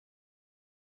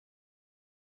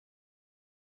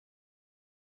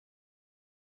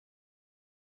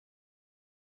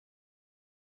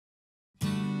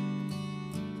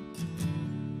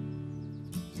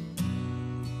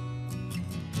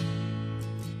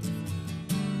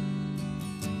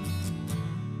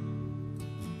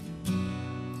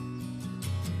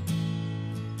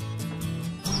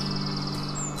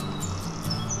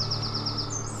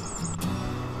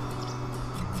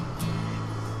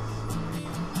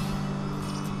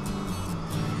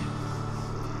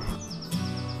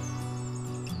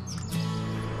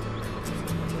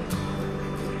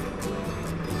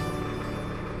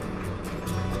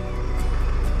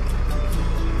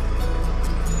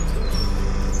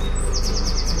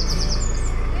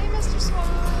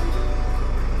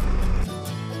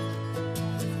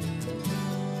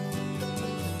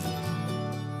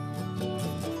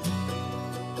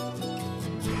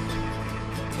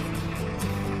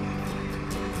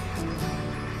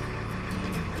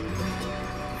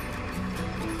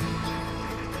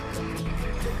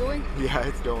going? Yeah,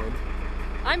 it's going.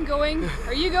 I'm going.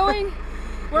 Are you going?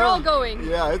 We're all going.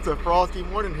 Yeah, it's a frosty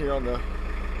morning here on the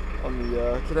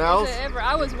canals. Is it ever?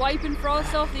 I was wiping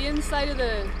frost off the inside of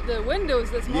the windows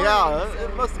this morning. Yeah, so.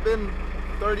 it must have been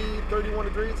 30, 31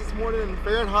 degrees this morning in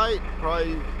Fahrenheit,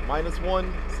 probably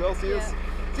 -1 Celsius.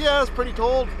 Yeah. So yeah, it's pretty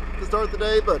cold to start the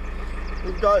day, but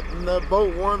we've gotten the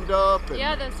boat warmed up. And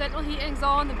yeah, the central heating's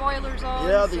on, the boiler's on.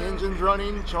 yeah, the engine's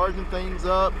running, charging things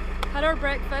up. Had our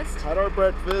breakfast. Had our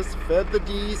breakfast, fed the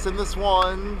geese and the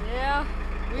swan. Yeah,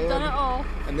 we've done it all.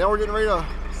 And now we're getting ready to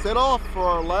set off for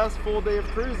our last full day of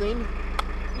cruising.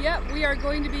 Yep, we are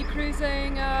going to be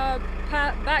cruising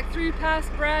back through past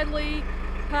Bradley,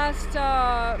 past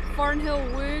Farnhill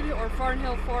Wood or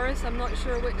Farnhill Forest, I'm not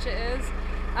sure which it is.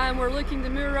 And we're looking to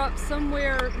moor up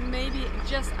somewhere maybe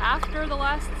just after the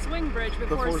last swing bridge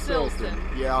before Silsden.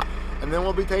 Yeah, and then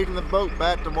we'll be taking the boat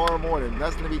back tomorrow morning.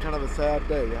 That's going to be kind of a sad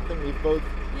day. I think we've both...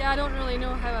 Yeah, I don't really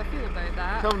know how I feel about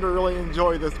that. ...come to really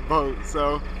enjoy this boat,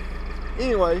 so...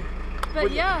 Anyway...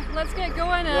 But yeah, let's get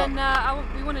going, and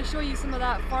we want to show you some of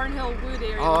that Farnhill Wood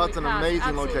area. Oh, that's an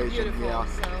amazing location. Beautiful, yeah.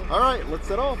 So. All right, let's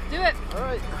set off. Do it. All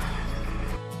right.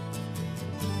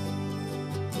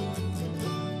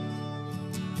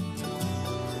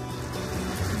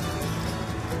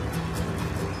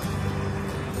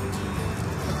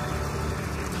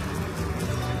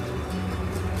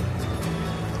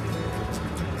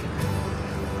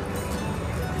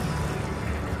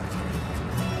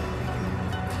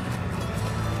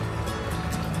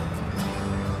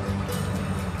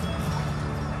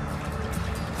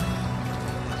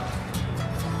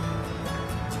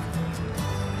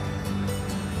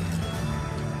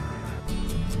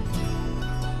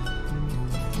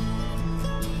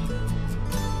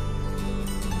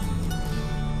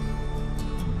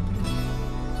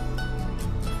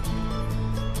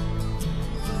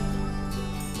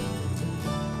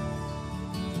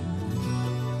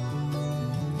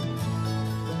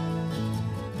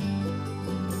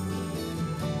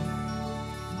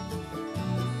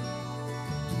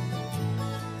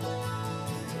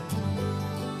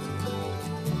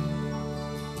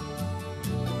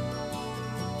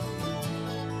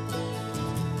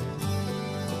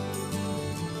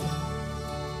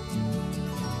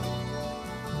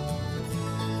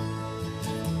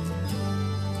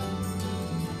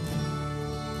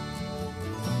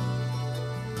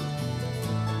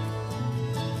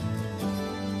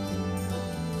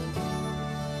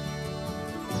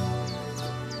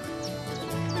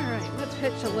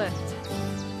 Pitch a lift.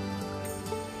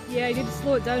 Yeah, you need to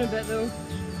slow it down a bit though.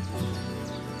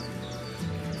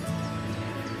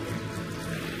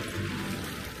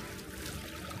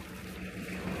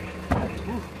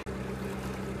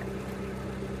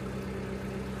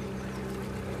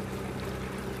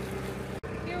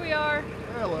 Here we are.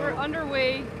 Hello. We're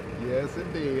underway. Yes,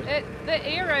 indeed. The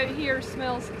air out here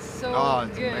smells so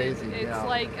it's good. Amazing. It's yeah.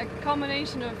 like a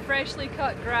combination of freshly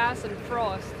cut grass and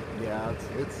frost. Yeah,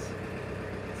 it's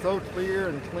so clear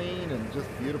and clean and just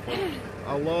beautiful.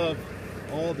 I love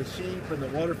all the sheep and the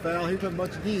waterfowl. Here's a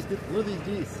bunch of geese. Look at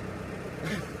these geese.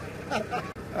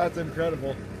 That's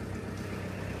incredible.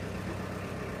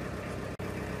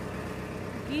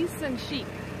 Geese and sheep.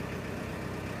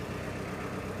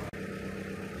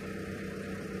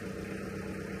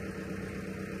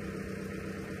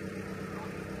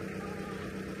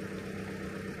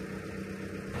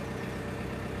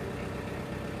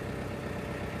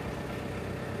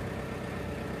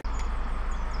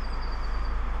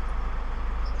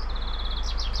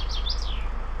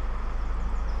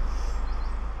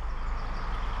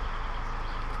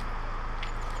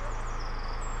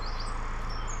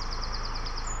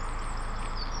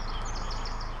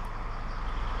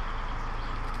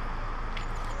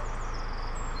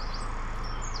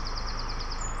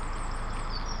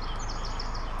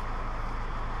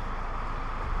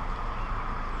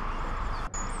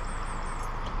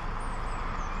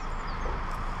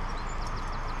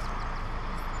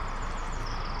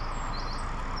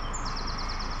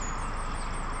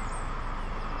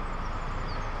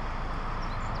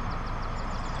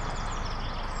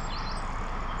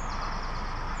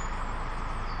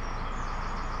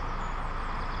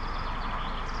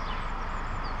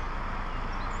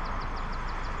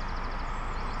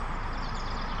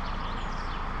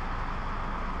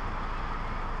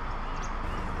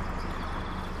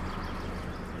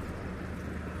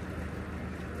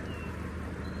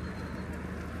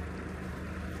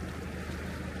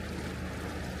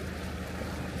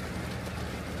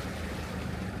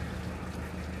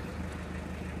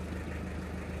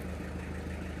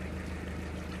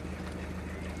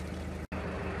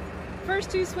 first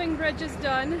two swing bridges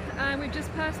done, and we've just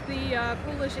passed the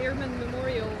Polish Airmen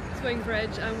Memorial swing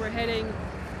bridge, and we're heading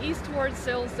east towards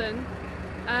Silsden,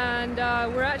 and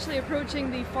we're actually approaching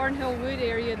the Farnhill Wood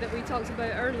area that we talked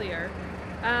about earlier,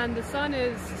 and the sun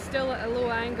is still at a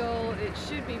low angle. It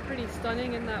should be pretty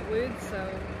stunning in that wood,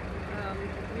 so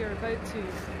we are about to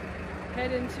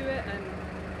head into it. And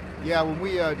yeah, when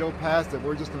we go past it,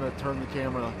 we're just going to turn the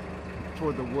camera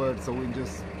toward the wood so we can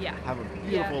just have a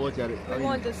beautiful look at it. We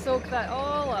want to soak that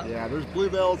all up. Yeah, there's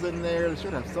bluebells in there. They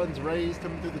should have sun's rays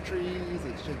coming through the trees.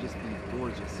 It should just be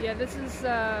gorgeous. Yeah, this is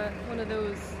one of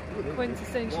those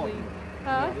quintessentially...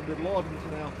 Huh? Yeah, there's logging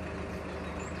now.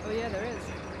 Oh yeah, there is.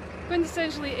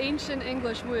 Quintessentially ancient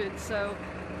English wood, so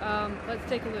let's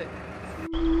take a look.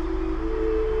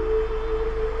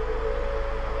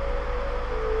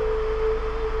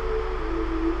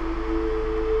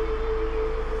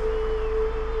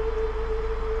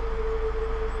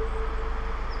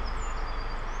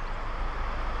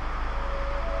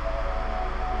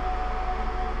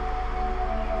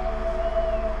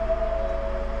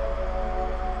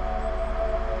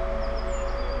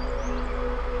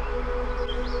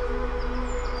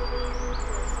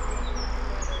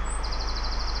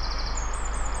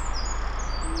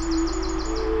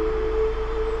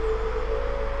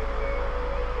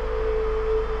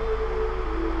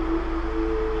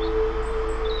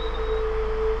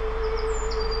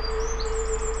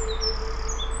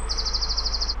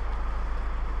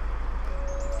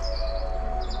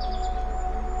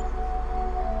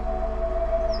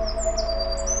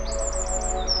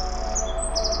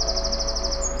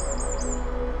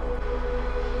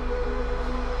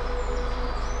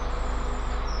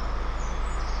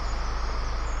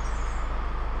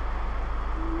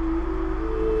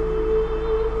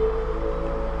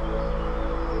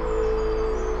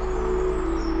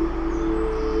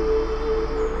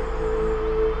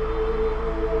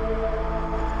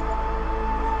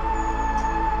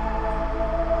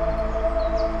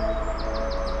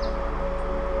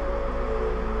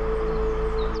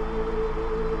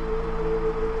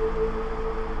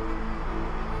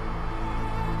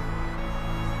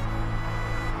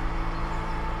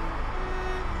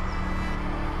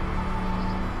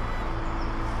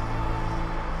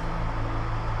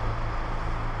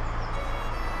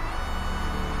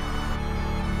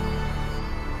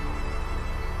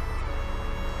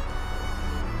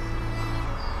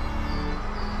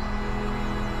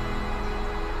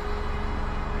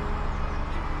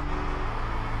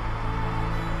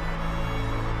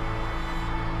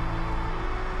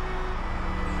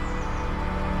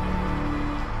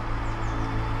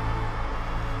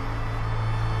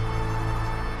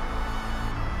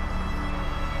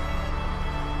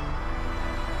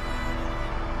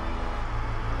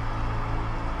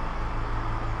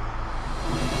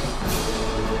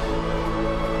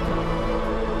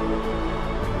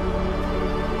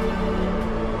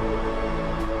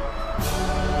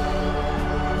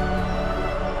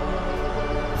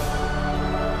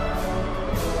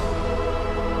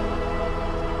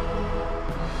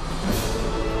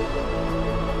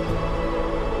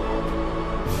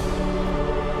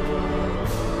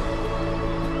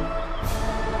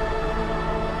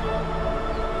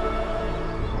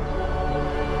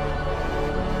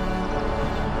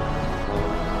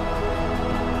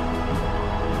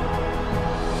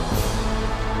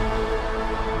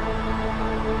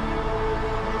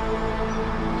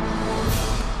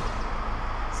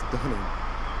 Stunning.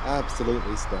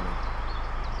 Absolutely stunning.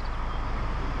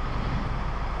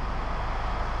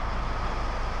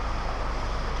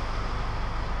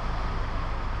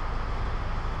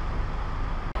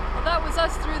 Well, that was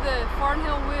us through the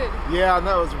Farnhill Wood. Yeah, and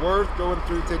that was worth going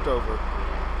through Tickover.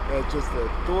 It's just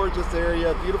a gorgeous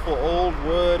area, beautiful old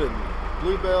wood and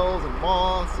bluebells and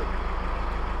moss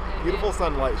and beautiful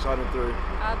sunlight shining through.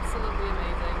 Absolutely amazing.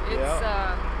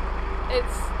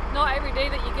 It's not every day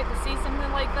that you get to see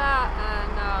something like that,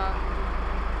 and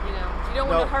you know, you don't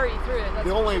want to hurry through it. That's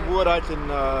the only wood I can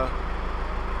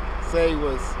say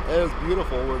was as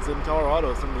beautiful was in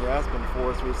Colorado, some of the aspen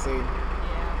forests we've seen.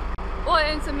 Yeah. Well,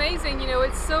 and it's amazing, you know,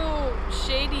 it's so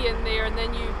shady in there, and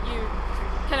then you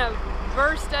kind of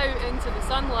burst out into the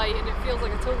sunlight, and it feels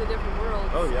like a totally different world.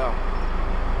 Oh yeah.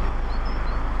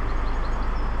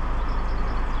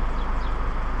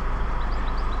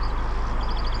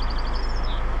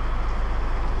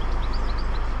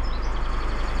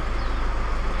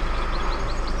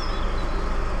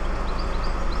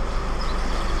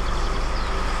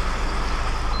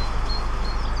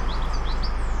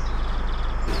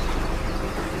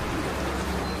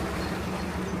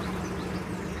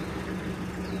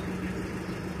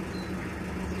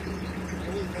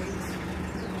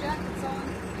 Jackets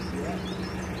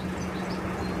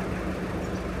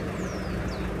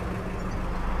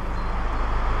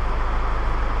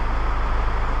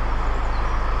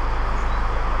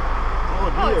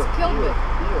Kilwick.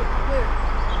 Here. Where?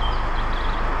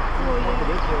 Oh Walk a yeah.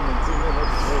 bit and then zoom in.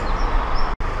 That's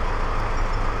great.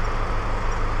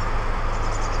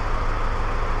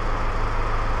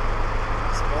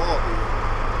 Small, dude.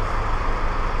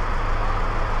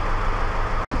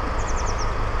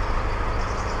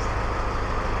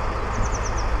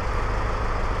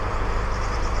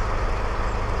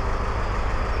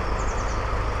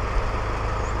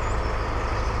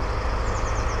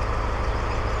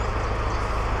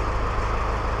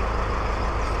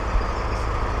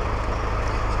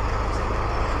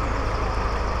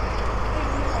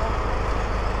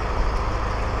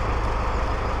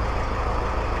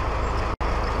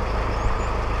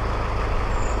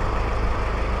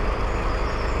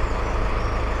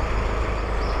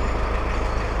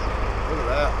 Look at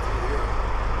that.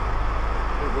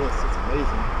 Look at this. It's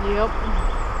amazing. Yep.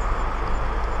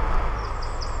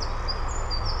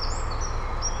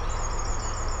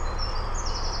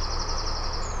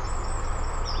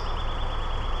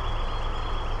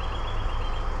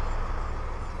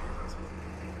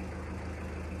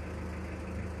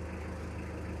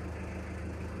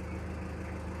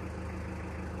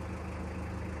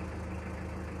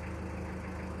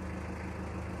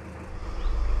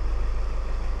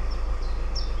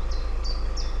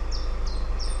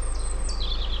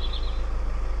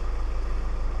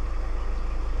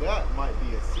 That might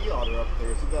be a sea otter up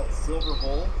there. See that silver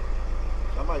hole?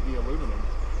 That might be aluminum.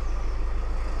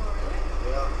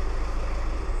 Yeah.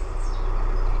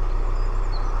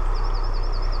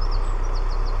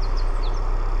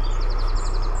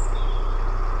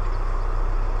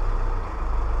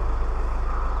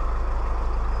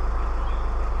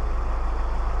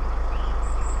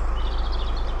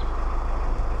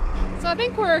 So I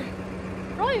think we're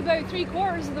probably about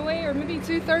 3/4 of the way, or maybe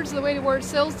 2/3 of the way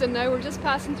towards Silsden now. We're just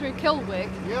passing through Kilwick.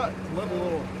 Yeah, it's a lovely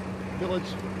little village.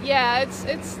 Yeah, it's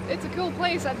a cool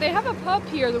place. They have a pub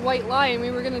here, the White Lion.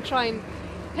 We were gonna try and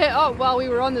hit up while we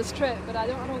were on this trip, but I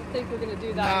don't think we're gonna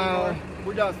do that anymore.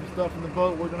 We got some stuff in the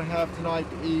boat we're gonna have tonight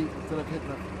to eat instead of hitting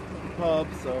the pub,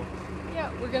 so Yeah,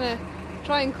 we're gonna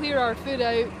try and clear our food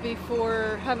out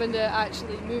before having to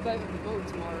actually move out of the boat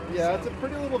tomorrow. yeah, so. it's a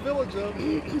pretty little village though.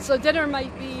 So dinner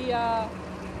might be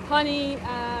honey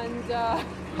and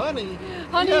Honey?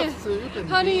 honey, We have soup and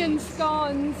honey and beans.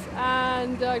 scones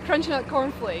and crunchy nut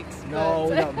cornflakes. No,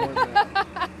 we but- got more than that.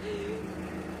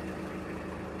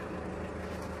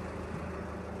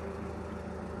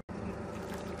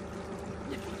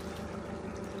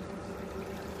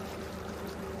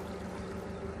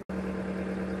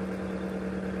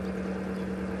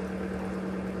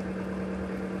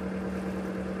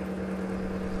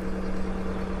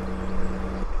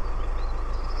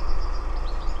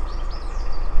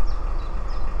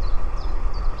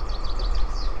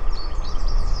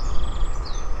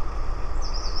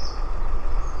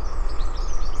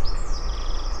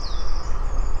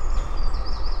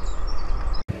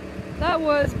 That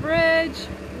was Bridge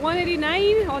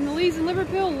 189 on the Leeds and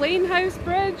Liverpool Lane House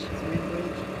Bridge,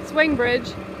 Swing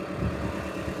Bridge,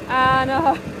 and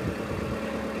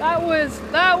that was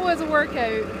a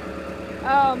workout.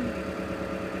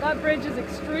 That bridge is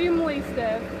extremely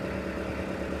stiff,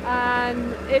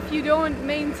 and if you don't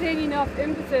maintain enough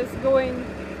impetus going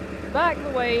back the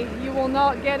way, you will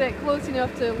not get it close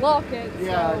enough to lock it.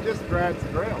 Yeah, so it just drags the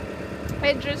ground.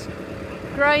 it just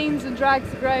grinds and drags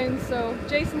the ground, so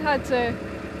Jason had to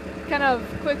kind of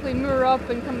quickly moor up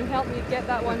and come and help me get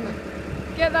that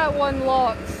one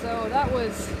locked. So that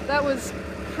was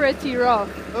pretty rough.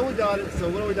 Well, we got it, so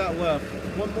what do we got left?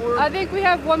 One more? I think we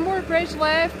have one more bridge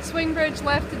left, swing bridge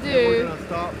left to And we're do, gonna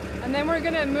stop. and then we're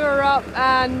gonna moor up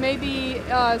and maybe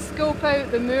scope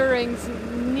out the moorings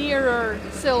nearer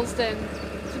Silsden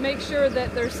to make sure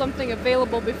that there's something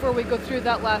available before we go through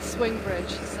that last swing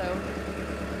bridge.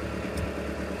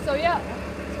 So yeah,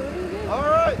 that's what we're gonna do.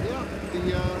 Alright, yeah.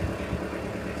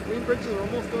 The swing bridges are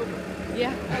almost over.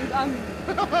 Yeah,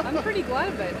 I'm pretty glad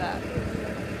about that.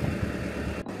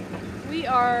 We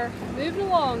are moving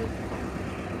along.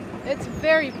 It's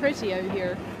very pretty out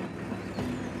here.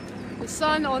 The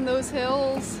sun on those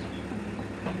hills.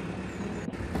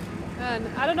 And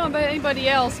I don't know about anybody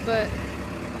else, but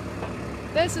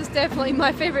this is definitely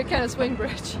my favorite kind of swing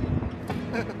bridge.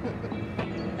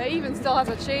 It even still has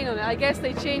a chain on it. I guess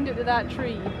they chained it to that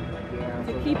tree Yeah,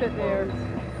 to so keep it there.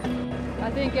 I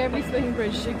think every swing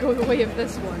bridge should go the way of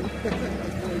this one.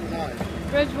 That's really nice.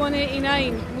 Bridge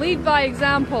 189, lead by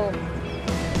example.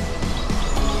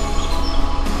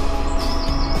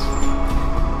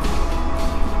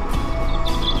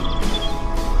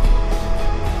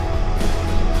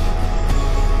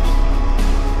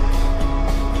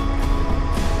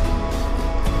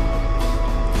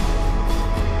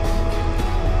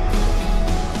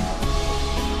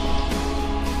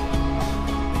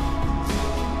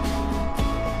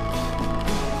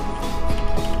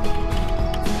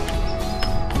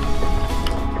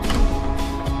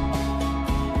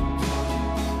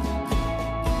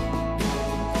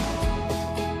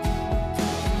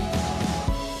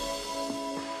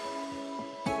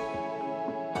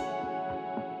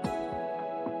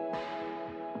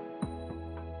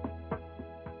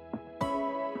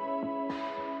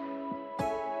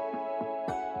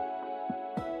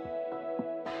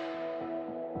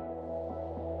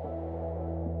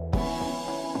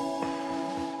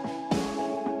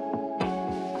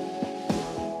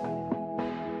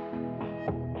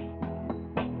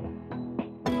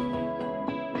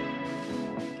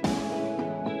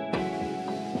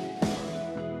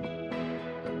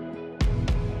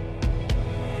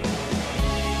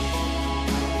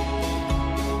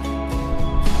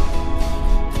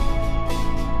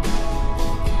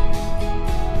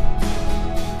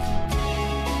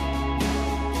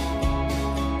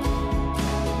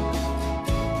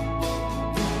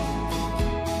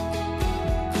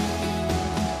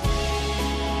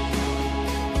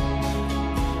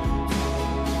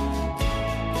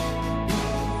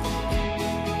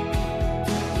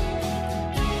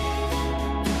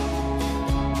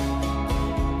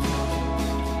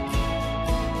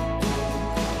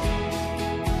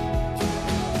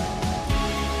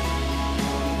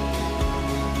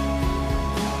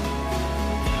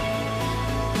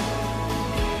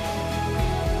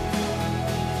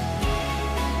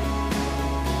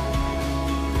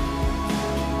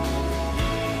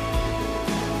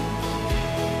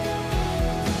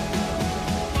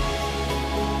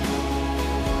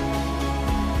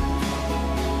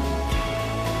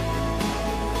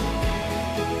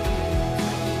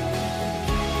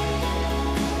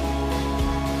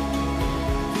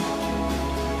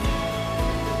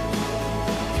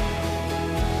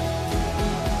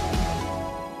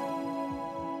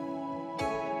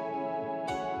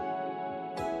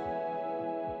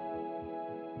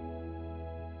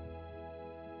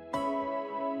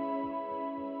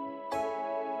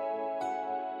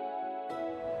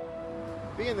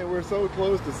 being that we're so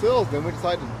close to Silsden, we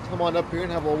decided to come on up here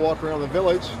and have a little walk around the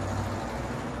village.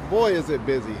 Boy, is it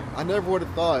busy. I never would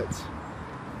have thought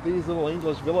these little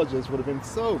English villages would have been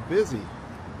so busy.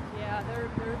 Yeah, they're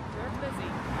busy.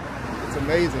 It's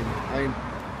amazing. I mean,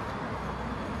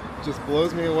 it just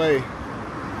blows me away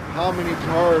how many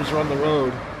cars are on the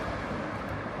road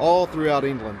all throughout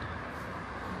England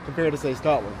compared to, say,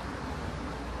 Scotland.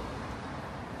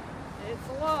 It's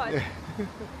a lot.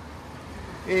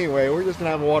 Anyway, we're just gonna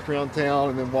have a walk around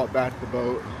town and then walk back to the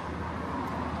boat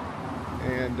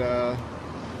and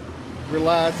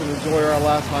relax and enjoy our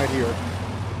last night here.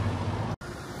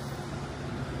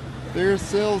 There's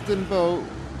Silsden boat.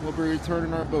 We'll be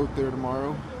returning our boat there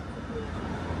tomorrow.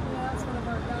 Yeah, that's one of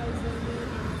our guys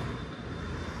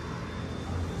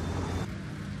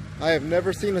there. I have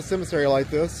never seen a cemetery like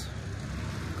this.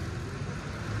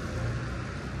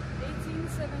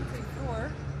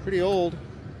 1874. Pretty old.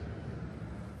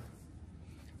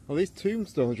 Well, these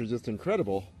tombstones are just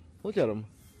incredible. Look at them.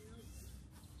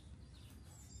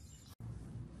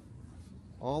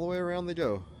 All the way around they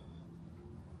go.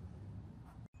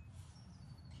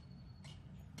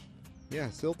 Yeah,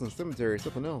 Silsden Cemetery,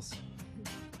 something else.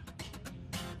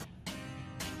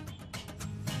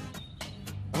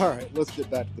 Alright, let's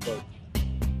get back to the boat.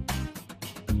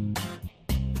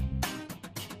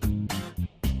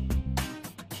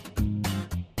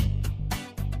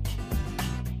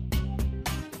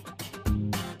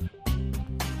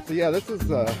 So yeah, this is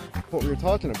what we were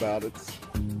talking about.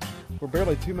 We're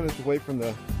barely 2 minutes away from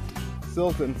the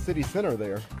Silsden city center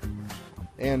there.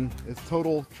 And it's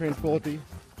total tranquility,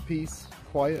 peace,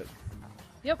 quiet.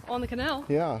 Yep, on the canal.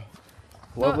 Yeah,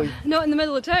 lovely. Not in the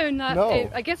middle of town.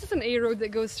 No. I guess it's an A road that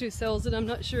goes through Silsden. I'm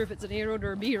not sure if it's an A road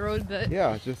or a B road, but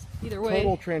Yeah, just either way.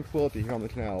 total tranquility here on the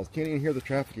canals. Can't even hear the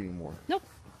traffic anymore. Nope.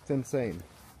 It's insane.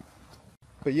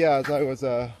 But yeah, as I was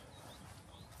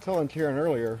telling Karen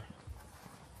earlier,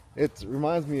 it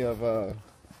reminds me of the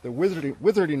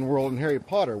wizarding world in Harry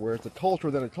Potter, where it's a culture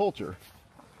within a culture.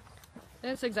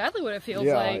 That's exactly what it feels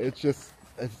Yeah, like. it's just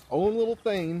its own little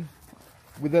thing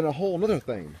within a whole other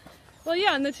thing. Well,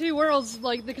 yeah, and the two worlds,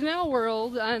 like the canal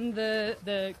world and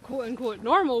the quote-unquote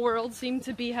normal world, seem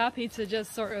to be happy to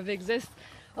just sort of exist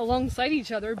alongside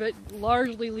each other, but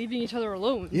largely leaving each other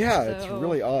alone. Yeah, So... it's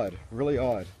really odd, really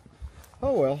odd.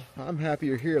 Oh well, I'm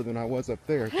happier here than I was up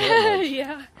there. So much.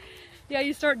 Yeah. Yeah,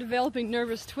 you start developing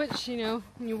nervous twitch, you know,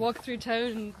 when you walk through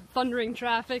town and thundering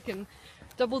traffic and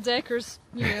double-deckers,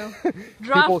 you know,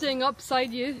 drafting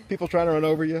upside you. People trying to run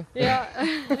over you.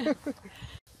 Yeah.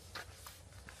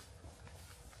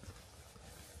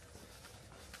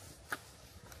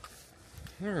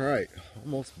 Alright,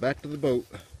 almost back to the boat.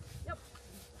 Yep.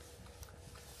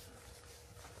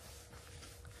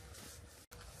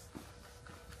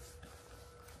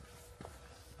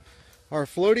 Our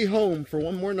floaty home for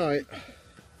one more night.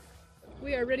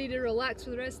 We are ready to relax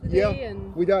for the rest of the day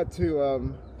and we got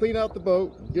to clean out the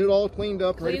boat, get it all cleaned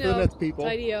up, ready for the next people.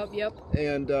 Tidy up, yep.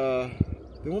 And then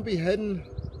we'll be heading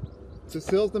to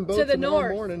Silsden boat To the tomorrow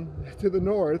north. morning. To the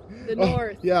north. The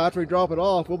north. Yeah, after we drop it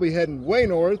off, we'll be heading way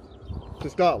north to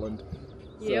Scotland.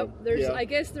 Yep, So, there's. yeah. I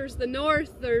guess there's the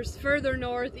north, there's further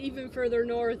north, even further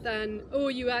north, and oh,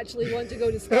 you actually want to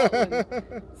go to Scotland.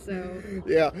 So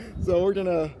Yeah, so we're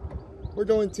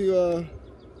going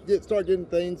to start getting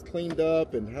things cleaned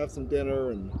up and have some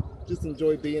dinner and just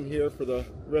enjoy being here for the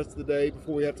rest of the day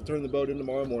before we have to turn the boat in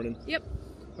tomorrow morning. yep,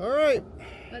 All right,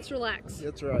 let's relax.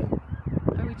 that's right.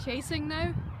 Are we chasing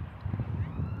now?